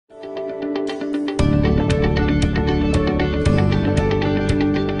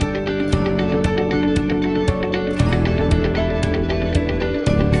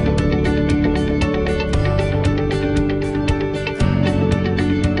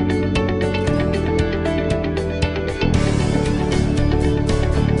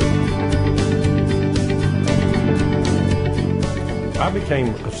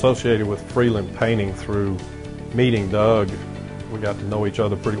became associated with Freeland Painting through meeting Doug. We got to know each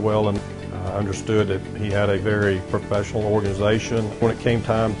other pretty well, and I understood that he had a very professional organization. When it came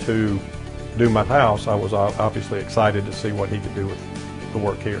time to do my house, I was obviously excited to see what he could do with the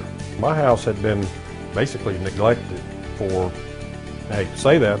work here. My house had been basically neglected for, I hate to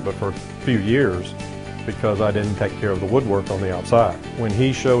say that, but for a few years because I didn't take care of the woodwork on the outside. When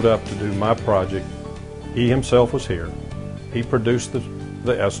he showed up to do my project, he himself was here. He produced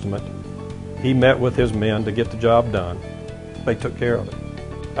the estimate. He met with his men to get the job done. They took care of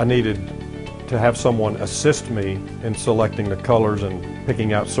it. I needed to have someone assist me in selecting the colors and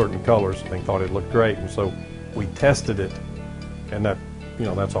picking out certain colors. They thought it looked great, and so we tested it, and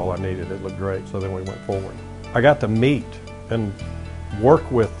that's all I needed. It looked great, so then we went forward. I got to meet and work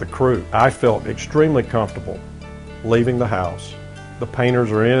with the crew. I felt extremely comfortable leaving the house. The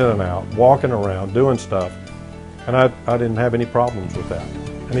painters are in and out, walking around, doing stuff, and I didn't have any problems with that.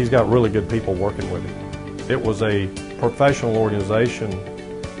 And he's got really good people working with him. It was a professional organization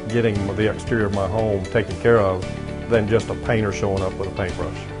getting the exterior of my home taken care of than just a painter showing up with a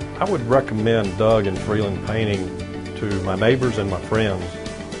paintbrush. I would recommend Doug and Freeland Painting to my neighbors and my friends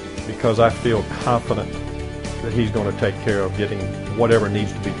because I feel confident that he's going to take care of getting whatever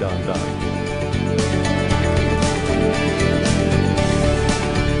needs to be done.